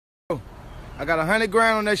I got 100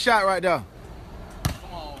 grand on that shot right there. Come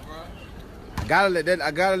on, bro. I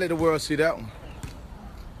gotta let the world see that one.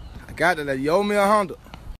 I gotta let you owe me 100.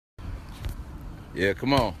 Yeah,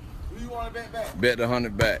 come on. Who you want to bet back? Bet the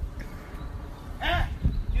 100 back. Ah,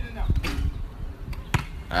 get it now.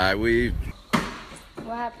 All right, we.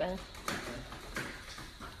 What happened?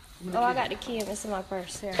 Oh, I got the key and it's in my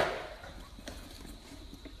purse here.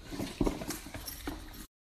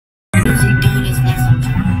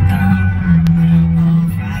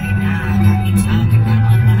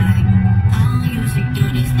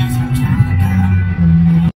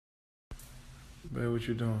 Babe, what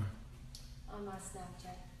you doing? On my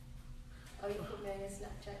Snapchat. Oh, you put me on your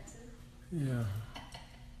Snapchat too? Yeah.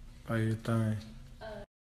 By your thing.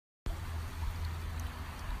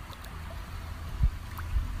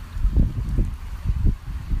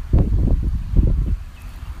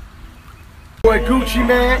 Boy, Gucci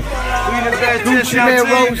man, Gucci man,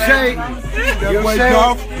 Rose. You know what I'm saying?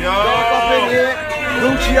 Up in here,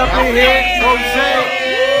 Gucci up in here, Rose.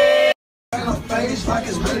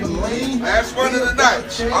 Last one of the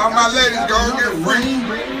night. All my ladies gonna get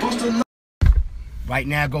free. Right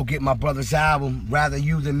now, go get my brother's album, Rather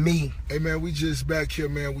You Than Me. Hey man, we just back here,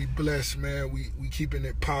 man. We blessed, man. We keeping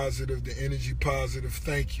it positive, the energy positive.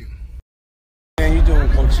 Thank you. Man, you doing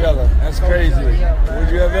Coachella. That's crazy. Would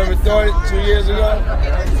you have ever thought it 2 years ago?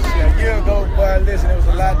 A year ago, boy, listen, it was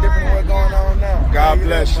a lot different than what's going on now. God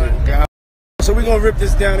bless you. God. So we're going to rip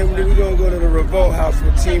this down and we're going to go to the Revolt House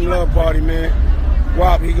for Team Love Party, man.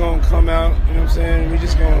 WAP, he going to come out, you know what I'm saying? We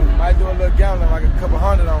just going to... Might do a little gambling, like a couple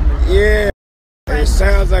hundred on me. Yeah. It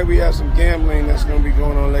sounds like we have some gambling that's going to be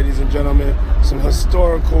going on, ladies and gentlemen. Some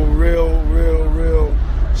historical, real,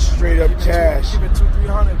 straight up cash. Keep it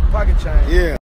 200-300 pocket change. Yeah.